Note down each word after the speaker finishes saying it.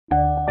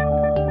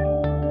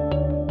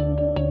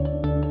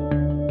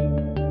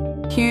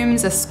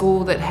Hume's a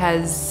school that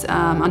has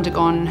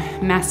undergone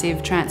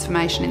massive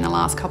transformation in the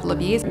last couple of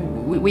years.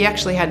 We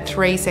actually had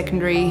 3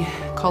 secondary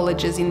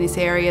colleges in this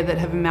area that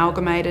have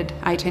amalgamated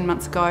 18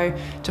 months ago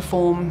to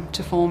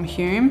form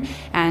Hume,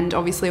 and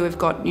obviously we've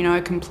got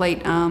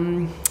complete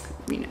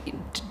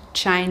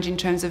change in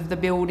terms of the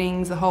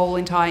buildings, the whole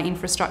entire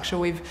infrastructure.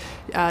 We've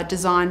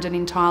designed an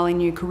entirely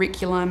new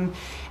curriculum,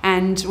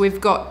 and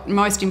we've got,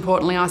 most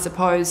importantly I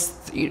suppose,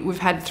 we've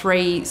had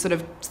three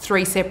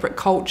separate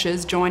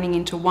cultures joining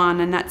into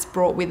one, and that's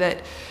brought with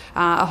it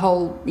a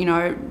whole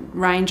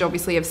range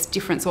obviously of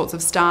different sorts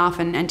of staff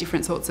and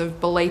different sorts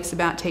of beliefs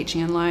about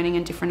teaching and learning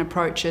and different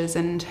approaches,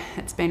 and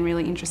it's been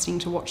really interesting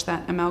to watch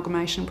that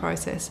amalgamation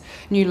process.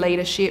 New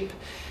leadership.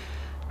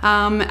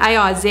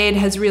 AIZ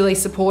has really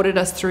supported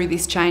us through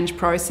this change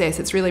process.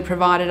 It's really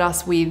provided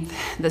us with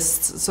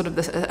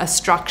a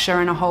structure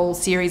and a whole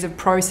series of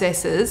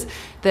processes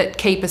that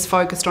keep us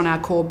focused on our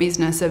core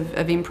business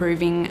of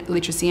improving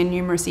literacy and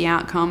numeracy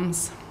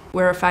outcomes.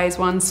 We're a Phase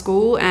 1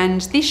 school,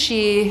 and this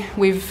year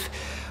we've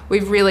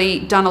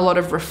really done a lot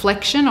of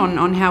reflection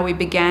on how we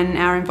began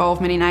our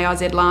involvement in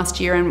AIZ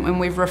last year, and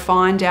we've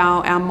refined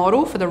our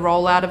model for the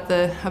rollout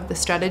of the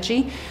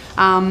strategy.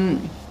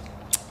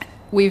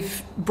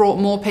 We've brought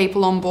more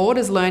people on board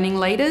as learning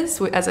leaders.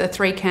 As a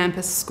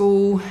 3-campus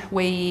school,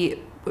 we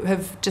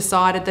have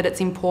decided that it's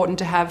important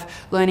to have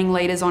learning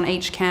leaders on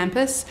each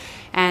campus,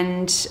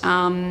 and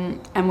I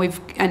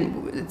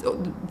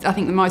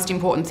think the most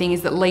important thing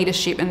is that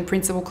leadership and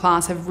principal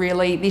class have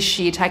really this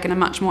year taken a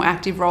much more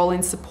active role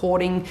in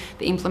supporting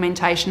the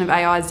implementation of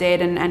AIZ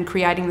and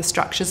creating the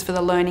structures for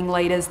the learning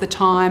leaders, the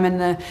time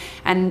and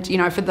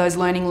for those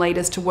learning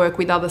leaders to work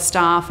with other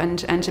staff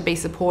and to be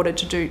supported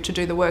to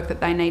do the work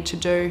that they need to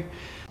do.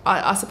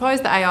 I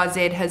suppose the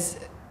AIZ has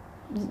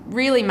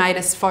really made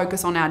us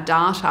focus on our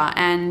data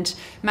and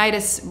made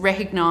us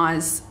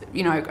recognise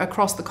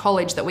across the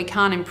college that we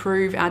can't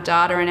improve our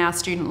data and our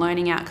student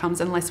learning outcomes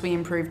unless we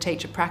improve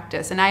teacher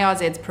practice. And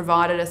AIZ's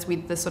provided us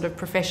with the sort of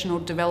professional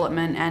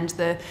development and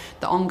the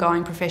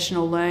ongoing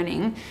professional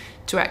learning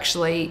to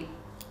actually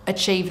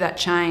achieve that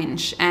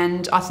change.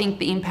 And I think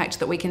the impact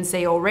that we can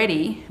see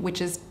already, which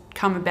has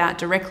come about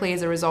directly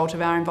as a result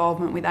of our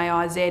involvement with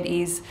AIZ,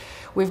 is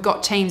we've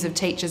got teams of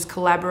teachers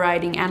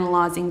collaborating,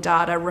 analysing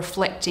data,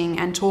 reflecting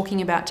and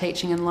talking about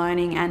teaching and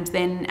learning, and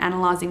then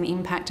analysing the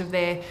impact of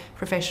their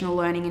professional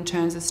learning in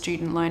terms of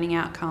student learning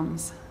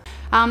outcomes.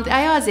 The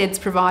AIZ's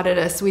provided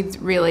us with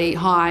really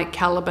high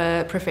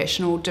calibre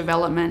professional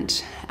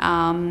development,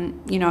 on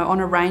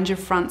a range of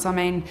fronts. I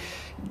mean,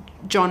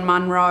 John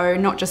Munro,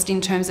 not just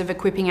in terms of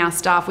equipping our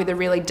staff with a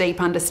really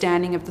deep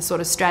understanding of the sort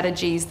of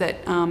strategies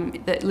that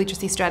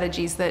literacy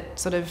strategies that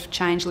sort of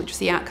change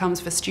literacy outcomes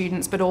for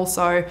students, but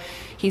also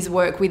his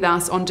work with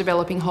us on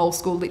developing whole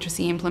school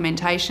literacy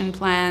implementation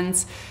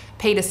plans.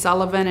 Peter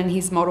Sullivan and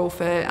his model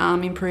for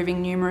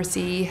improving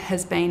numeracy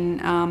has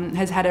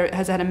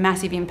had a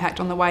massive impact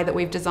on the way that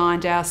we've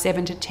designed our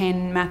 7 to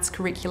 10 maths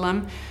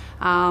curriculum.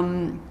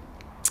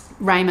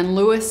 Raymond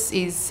Lewis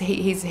he's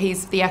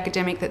the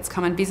academic that's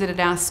come and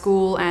visited our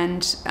school,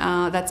 and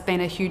that's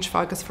been a huge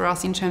focus for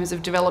us in terms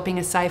of developing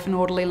a safe and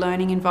orderly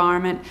learning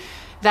environment.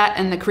 That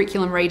and the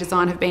curriculum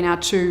redesign have been our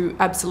 2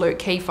 absolute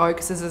key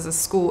focuses as a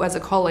school, as a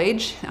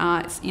college,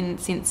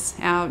 since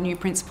our new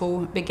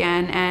principal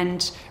began,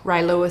 and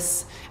Ray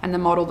Lewis and the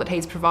model that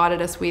he's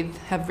provided us with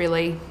have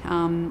really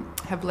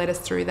have led us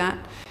through that.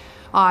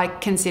 I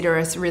consider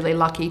us really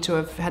lucky to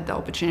have had the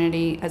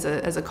opportunity as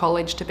a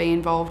college to be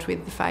involved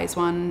with the Phase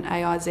 1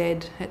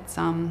 AIZ.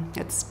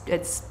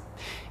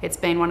 It's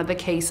been one of the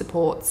key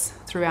supports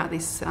throughout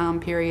this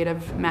period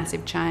of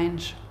massive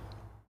change.